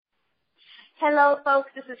Hello,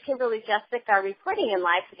 folks. This is Kimberly Jessica reporting in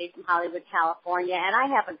live today from Hollywood, California, and I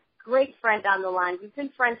have a great friend on the line. We've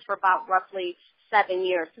been friends for about roughly 7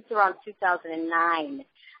 years, since around 2009.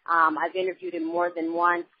 I've interviewed him more than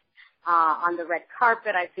once on the red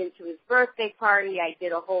carpet. I've been to his birthday party. I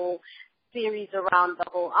did a whole series around the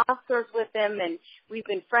whole Oscars with him, and we've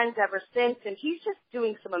been friends ever since, and he's just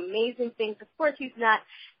doing some amazing things. Of course, he's not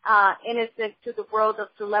innocent to the world of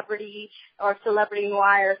celebrity or celebrity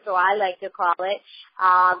noir, so I like to call it.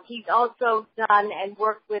 He's also done and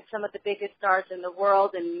worked with some of the biggest stars in the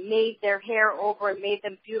world and made their hair over and made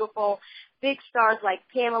them beautiful. Big stars like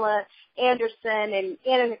Pamela Anderson and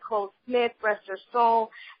Anna Nicole Smith, rest her soul,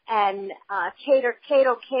 and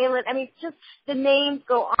Kato Kaelin. I mean, just the names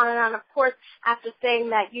go on and on. Of course, after saying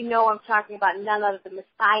that, you know I'm talking about none other than the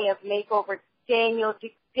Messiah of Makeover, Daniel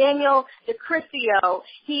DiCriscio.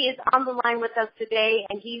 He is on the line with us today,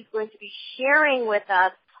 and he's going to be sharing with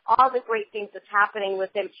us all the great things that's happening with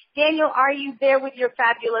him. Daniel, are you there with your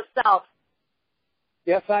fabulous self?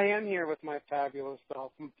 Yes, I am here with my fabulous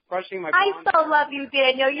self. I'm brushing my I blonde so hair. love you,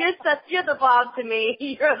 Daniel. You're the bomb to me.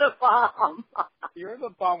 You're the bomb. You're the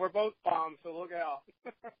bomb. We're both bombs, so look out.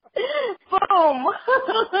 Boom.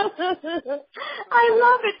 I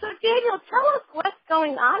love it. So, Daniel, tell us what's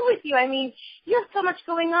going on with you. I mean, you have so much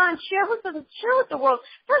going on. Share with the world.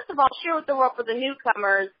 First of all, share with the world for the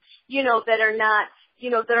newcomers, that are not,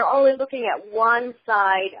 that are only looking at one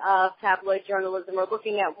side of tabloid journalism or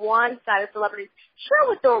looking at one side of celebrities. Share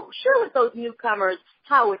with those newcomers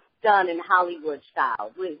how it's done in Hollywood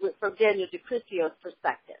style, from Daniel DiCriscio's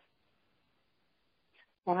perspective.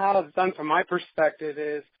 Well, how it's done from my perspective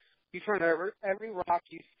is you turn every rock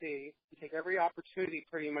you see, you take every opportunity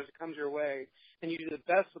pretty much that comes your way, and you do the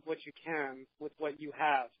best with what you can with what you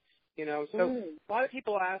have. So a lot of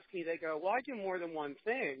people ask me, they go, well, I do more than one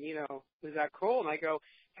thing, is that cool? And I go,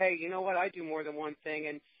 hey, you know what, I do more than one thing,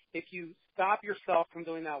 and if you stop yourself from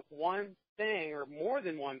doing that one thing or more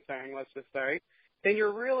than one thing, let's just say, then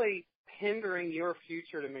you're really hindering your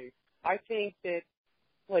future to me. I think that,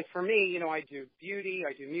 like for me, I do beauty,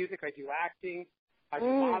 I do music, I do acting, I do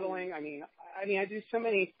modeling. I mean, I do so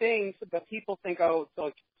many things, but people think, oh, it's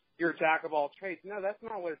like, you're a jack of all trades. No, that's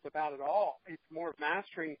not what it's about at all. It's more of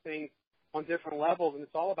mastering things on different levels, and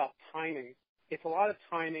it's all about timing. It's a lot of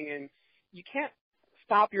timing, and you can't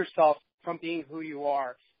stop yourself from being who you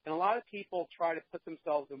are. And a lot of people try to put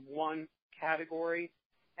themselves in one category,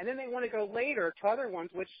 and then they want to go later to other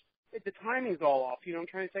ones, which the timing's all off. You know what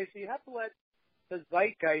I'm trying to say? So you have to let the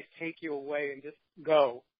zeitgeist take you away and just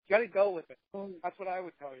go. You got to go with it. That's what I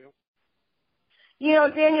would tell you.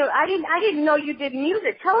 Daniel, I didn't know you did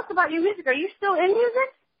music. Tell us about your music. Are you still in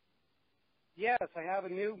music? Yes, I have a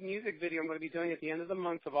new music video I'm going to be doing at the end of the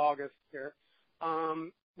month of August here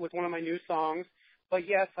with one of my new songs. But,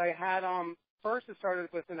 yes, I had first it started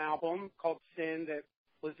with an album called Sin that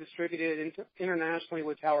was distributed internationally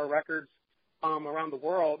with Tower Records around the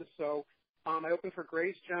world. So I opened for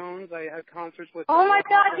Grace Jones. I had concerts with Oh, my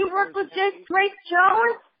God, you worked with Grace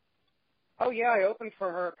Jones? Oh, yeah, I opened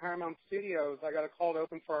for her at Paramount Studios. I got a call to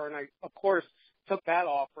open for her, and I, of course, took that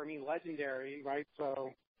off for me, legendary, right?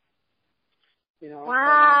 So,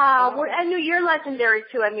 Wow. Well, I knew you're legendary,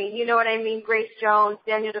 too. I mean, you know what I mean? Grace Jones,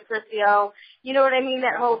 Daniel DiCriscio. You know what I mean?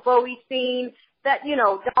 That whole Bowie scene. That,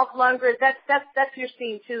 Dolph Lundgren. That's your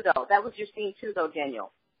scene, too, though. That was your scene, too, though,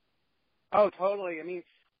 Daniel. Oh, totally. I mean,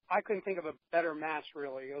 I couldn't think of a better match,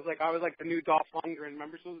 really. It was like I was like the new Dolph Lundgren.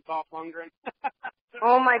 Remember Dolph Lundgren?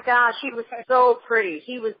 Oh, my gosh. He was so pretty.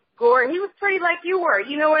 He was gorgeous. He was pretty like you were.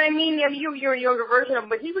 You know what I mean? I mean, you're a younger version of him,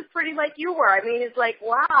 but he was pretty like you were. I mean, it's like,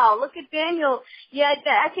 wow, look at Daniel. Yeah,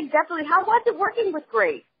 I can definitely. How was it working with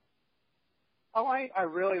Grace? Oh, I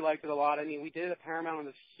really liked it a lot. I mean, we did it at Paramount on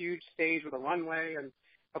this huge stage with a runway, and,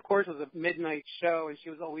 of course, it was a midnight show, and she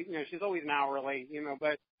was always, she's always an hour late,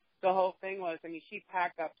 but the whole thing was, I mean, she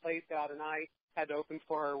packed that place out, and I had to open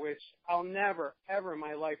for her, which I'll never, ever in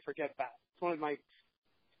my life forget that. It's one of my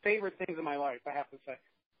favorite things in my life, I have to say.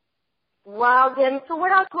 Wow, then, so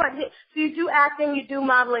what else? So you do acting, you do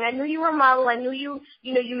modeling. I knew you were a model. I knew you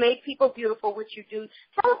make people beautiful, which you do.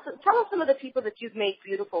 Tell us some of the people that you've made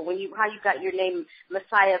beautiful how you got your name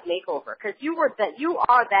Messiah of Makeover, because you are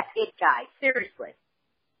that it guy, seriously.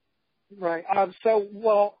 Right. I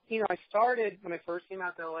started when I first came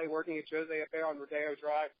out to L.A. working at Jose up there on Rodeo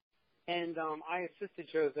Drive, and I assisted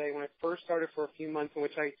Jose when I first started for a few months, in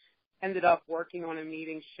which I ended up working on a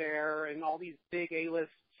meeting Cher and all these big A-list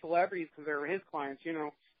celebrities because they were his clients,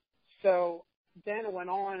 So then it went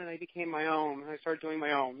on, and I became my own. I started doing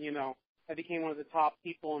my own, I became one of the top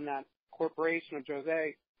people in that corporation of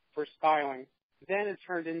Jose for styling. Then it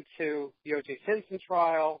turned into the O.J. Simpson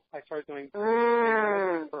trial. I started doing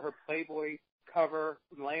for her Playboy cover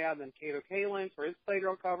and layout, and Kato Kaelin for his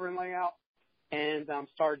Playgirl cover and layout. And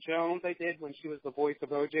Star Jones I did when she was the voice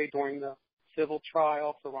of O.J. during the civil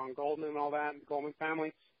trial for Ron Goldman and all that, and the Goldman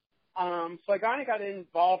family. So I kind of got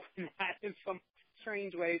involved in that in some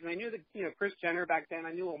strange ways. And I knew that, Kris Jenner back then,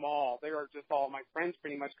 I knew them all. They were just all my friends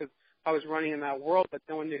pretty much because I was running in that world, but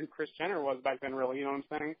no one knew who Kris Jenner was back then really, you know what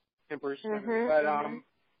I'm saying? And Bruce Jenner. But,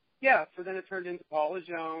 yeah, so then it turned into Paula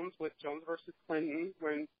Jones with Jones versus Clinton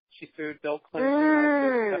when she sued Bill Clinton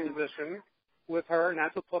in a deposition with her, and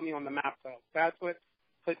that's what put me on the map, though. That's what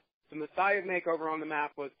put the Messiah makeover on the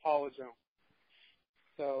map was Paula Jones.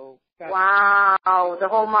 So wow, the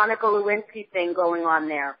whole Monica Lewinsky thing going on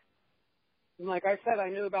there. And like I said, I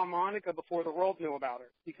knew about Monica before the world knew about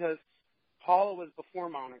her because Paula was before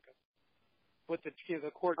Monica with the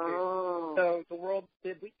court case. So the world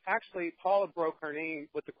actually, Paula broke her name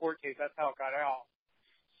with the court case. That's how it got out.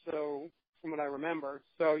 So from what I remember.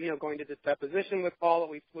 So, going to this deposition with Paula,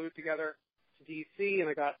 we flew together to D.C. and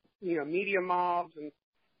I got, media mobs.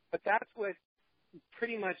 But that's what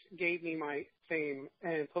pretty much gave me my fame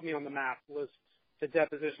and put me on the map was the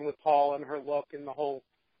deposition with Paula and her look and the whole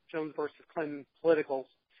Jones versus Clinton political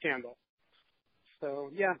scandal.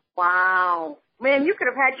 So, yeah. Wow. Man, you could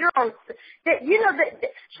have had your own.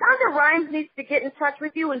 Shonda Rhimes needs to get in touch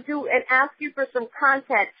with you and ask you for some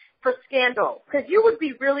content for Scandal, because you would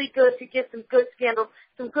be really good to get some good Scandal,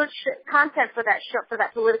 some good content for that show, for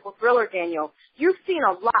that political thriller, Daniel. You've seen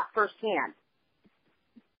a lot firsthand.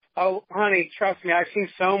 Oh, honey, trust me, I've seen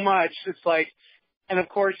so much. It's like, and of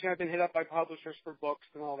course, I've been hit up by publishers for books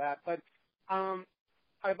and all that. But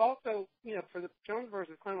I've also, for the Jones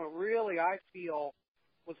versus Clinton, what really I feel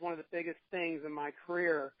was one of the biggest things in my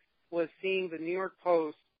career was seeing the New York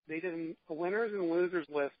Post. They did a winners and losers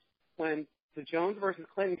list when the Jones versus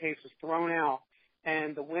Clinton case was thrown out,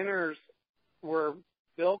 and the winners were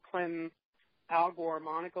Bill Clinton, Al Gore,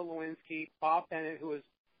 Monica Lewinsky, Bob Bennett, who was,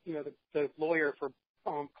 the lawyer for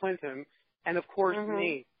Clinton, and of course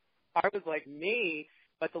me. I was like, me,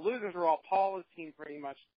 but the losers were all Paula's team pretty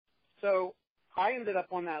much. So I ended up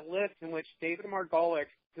on that list in which David Margolick,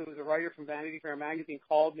 who was a writer from Vanity Fair magazine,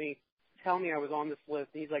 called me to tell me I was on this list.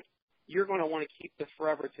 And he's like, you're going to want to keep this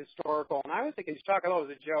forever. It's historical. And I was thinking, shock, I thought it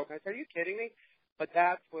was a joke. I said, are you kidding me? But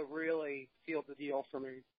that's what really sealed the deal for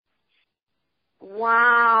me.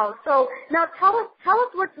 Wow. So now tell us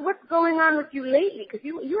what's going on with you lately, because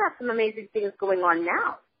you have some amazing things going on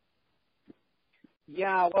now.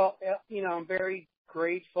 Yeah, well, I'm very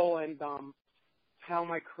grateful and how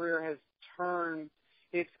my career has turned.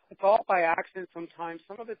 It's all by accident sometimes.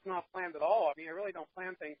 Some of it's not planned at all. I mean, I really don't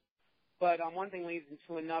plan things. But one thing leads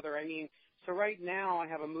into another. I mean, so right now I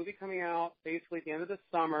have a movie coming out basically at the end of the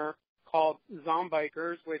summer called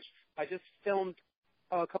Zombikers, which I just filmed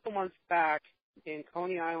a couple months back in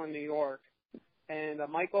Coney Island, New York. And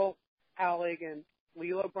Michael Allig and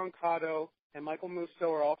Lilo Brancato and Michael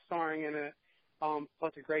Musso are all starring in it,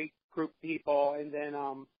 plus a great group of people. And then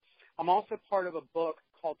I'm also part of a book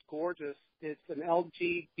called Gorgeous. It's an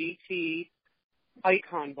LGBT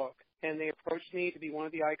icon book. And they approached me to be one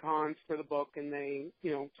of the icons for the book, and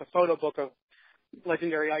it's a photo book of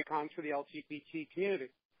legendary icons for the LGBT community.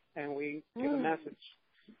 And we give a message.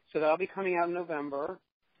 So that'll be coming out in November.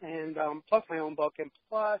 And plus my own book, and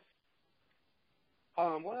plus,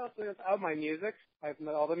 what else is out? My music. I have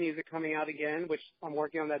all the music coming out again, which I'm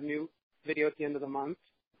working on that new video at the end of the month.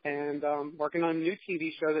 And working on a new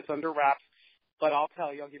TV show that's under wraps. But I'll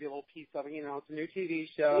tell you, I'll give you a little piece of it. It's a new TV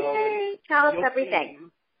show. Yay! Tell us everything.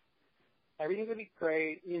 Everything's going to be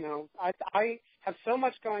great. I have so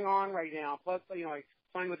much going on right now. Plus, I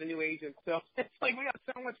signed with a new agent. So it's like we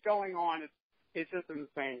have so much going on. It's just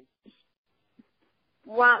insane.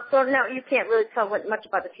 Wow. So now you can't really tell much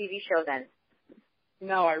about the TV show then.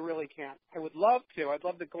 No, I really can't. I would love to. I'd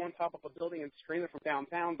love to go on top of a building and scream it from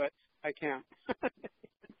downtown, but I can't.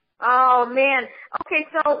 Oh, man. Okay,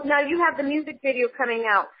 so now you have the music video coming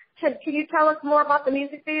out. Can you tell us more about the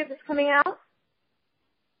music video that's coming out?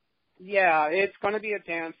 Yeah, it's going to be a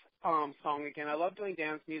dance song again. I love doing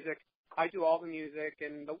dance music. I do all the music,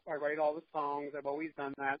 and I write all the songs. I've always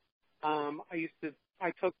done that.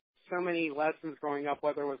 I took so many lessons growing up,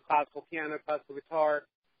 whether it was classical piano, classical guitar,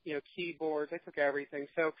 keyboards. I took everything.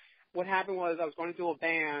 So what happened was I was going to do a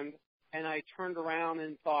band, and I turned around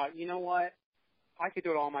and thought, you know what? I could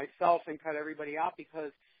do it all myself and cut everybody out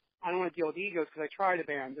because I don't want to deal with egos because I tried a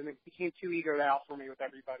band, and it became too egoed out for me with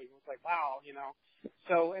everybody. It was like, wow,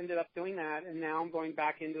 So ended up doing that, and now I'm going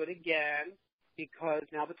back into it again because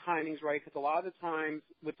now the timing's right, because a lot of the times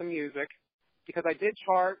with the music, because I did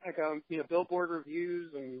chart, like, Billboard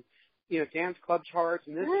reviews and, dance club charts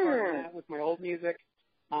and this chart and that with my old music.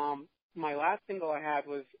 My last single I had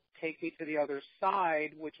was Take Me to the Other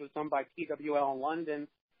Side, which was done by PWL in London,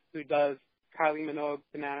 who does Kylie Minogue,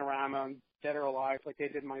 Bananarama, and Dead or Alive, like they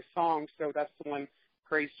did my song. So that's the one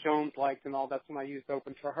Grace Jones liked and all. That's when I used to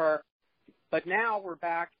open for her. But now we're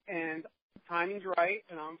back, and timing's right,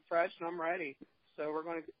 and I'm fresh, and I'm ready. So we're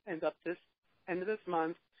going to end up this end of this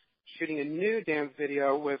month shooting a new dance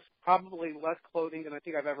video with probably less clothing than I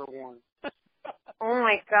think I've ever worn. Oh,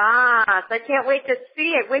 my gosh. I can't wait to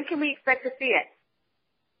see it. When can we expect to see it?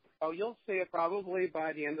 Oh, you'll see it probably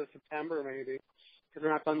by the end of September, maybe, because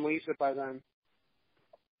we're not done release it by then.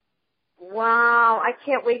 Wow, I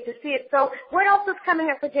can't wait to see it. So what else is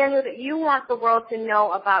coming up for Daniel that you want the world to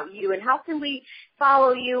know about you, and how can we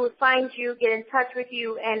follow you, find you, get in touch with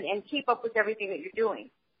you, and keep up with everything that you're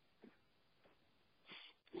doing?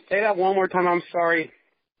 Say that one more time. I'm sorry.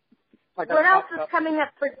 What else is coming up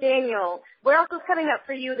for Daniel? What else is coming up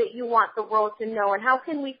for you that you want the world to know, and how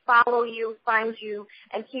can we follow you, find you,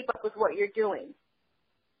 and keep up with what you're doing?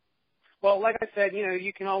 Well, like I said,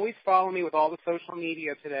 you can always follow me with all the social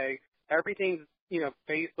media today. Everything's,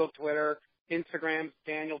 Facebook, Twitter, Instagram,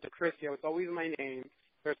 Daniel DiCriscio. It's always my name.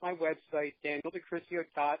 There's my website,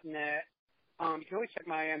 DanielDiCriscio.net. You can always check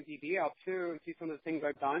my IMDb out, too, and see some of the things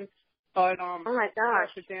I've done. But, oh, my gosh.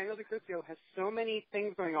 Daniel DiCriscio has so many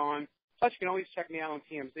things going on. Plus, you can always check me out on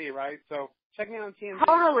TMZ, right? So check me out on TMZ.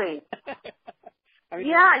 Totally.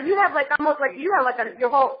 Yeah, you have your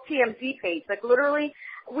whole TMZ page. Like, literally,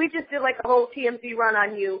 we just did like a whole TMZ run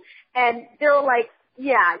on you, and they're like,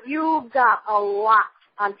 yeah, you've got a lot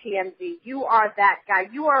on TMZ. You are that guy.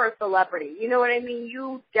 You are a celebrity. You know what I mean?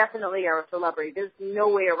 You definitely are a celebrity. There's no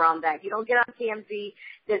way around that. You don't get on TMZ.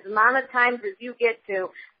 There's the amount of times as you get to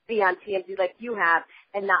be on TMZ like you have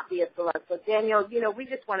and not be a celeb. So, Daniel, we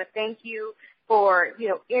just want to thank you for,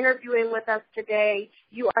 interviewing with us today.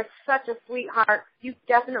 You are such a sweetheart. You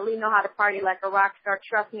definitely know how to party like a rock star.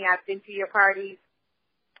 Trust me, I've been to your parties.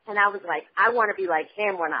 And I was like, I want to be like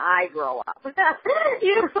him when I grow up.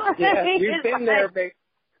 You know what I mean? You've been there, babe.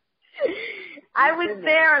 I was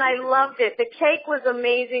there and I loved it. The cake was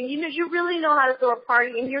amazing. You really know how to throw a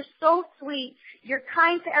party, and you're so sweet. You're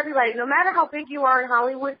kind to everybody. No matter how big you are in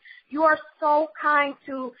Hollywood, you are so kind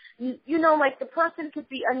to, like the person could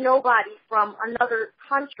be a nobody from another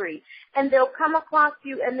country, and they'll come across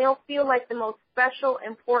you and they'll feel like the most special,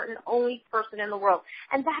 important, only person in the world.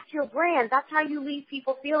 And that's your brand. That's how you leave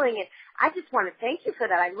people feeling it. I just want to thank you for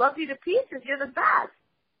that. I love you to pieces. You're the best.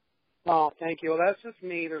 Oh, thank you. Well, that's just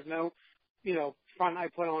me. There's no, front I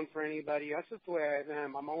put on for anybody. That's just the way I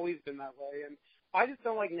am. I've always been that way. And I just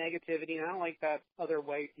don't like negativity, and I don't like that other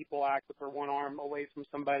way people act with their one arm away from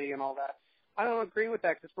somebody and all that. I don't agree with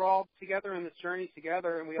that, because we're all together in this journey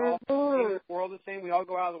together, and we all see the world the same. We all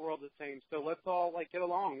go out of the world the same. So let's all, get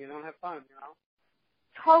along, and have fun,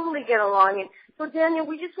 Totally get along. And so, Daniel,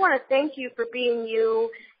 we just want to thank you for being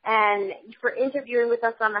you and for interviewing with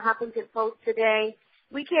us on the Huffington Post today.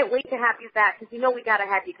 We can't wait to have you back, because we got to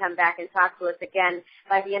have you come back and talk to us again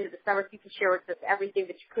by the end of the summer, so you can share with us everything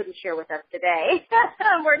that you couldn't share with us today.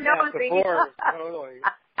 We're nosy. Yes, of course. Totally.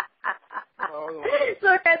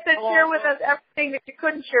 So that's to share with us everything that you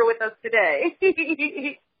couldn't share with us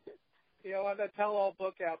today. I'll have that tell-all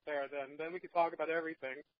book out there then we can talk about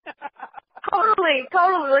everything. Totally.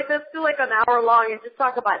 Let's do an hour long and just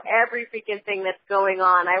talk about every freaking thing that's going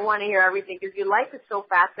on. I want to hear everything, because your life is so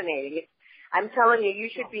fascinating. I'm telling you, you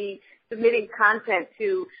should be submitting content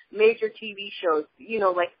to major TV shows,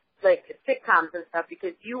 like sitcoms and stuff,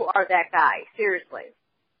 because you are that guy. Seriously.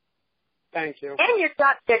 Thank you. And you're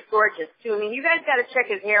goddamn gorgeous, too. I mean, you guys got to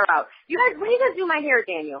check his hair out. When are you going to do my hair,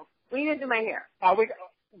 Daniel? When are you going to do my hair?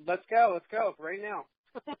 Let's go right now.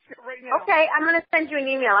 Right now. Okay, I'm going to send you an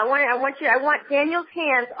email. I want Daniel's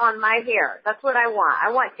hands on my hair. That's what I want.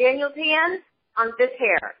 I want Daniel's hands on this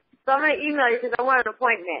hair. So I'm going to email you, because I want an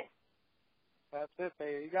appointment. That's it,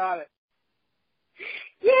 baby. You got it.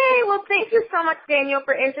 Yay! Well, thank you so much, Daniel,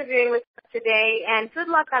 for interviewing with us today, and good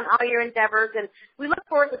luck on all your endeavors. And we look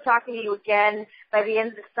forward to talking to you again by the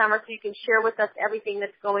end of the summer, so you can share with us everything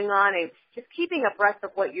that's going on and just keeping abreast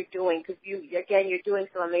of what you're doing, because you're doing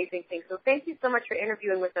some amazing things. So thank you so much for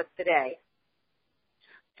interviewing with us today.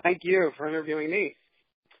 Thank you for interviewing me.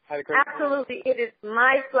 Had a great Absolutely. Time. It is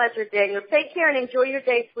my pleasure, Daniel. Take care and enjoy your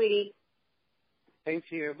day, sweetie. Thank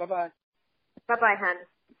you. Bye-bye. Bye-bye, hon.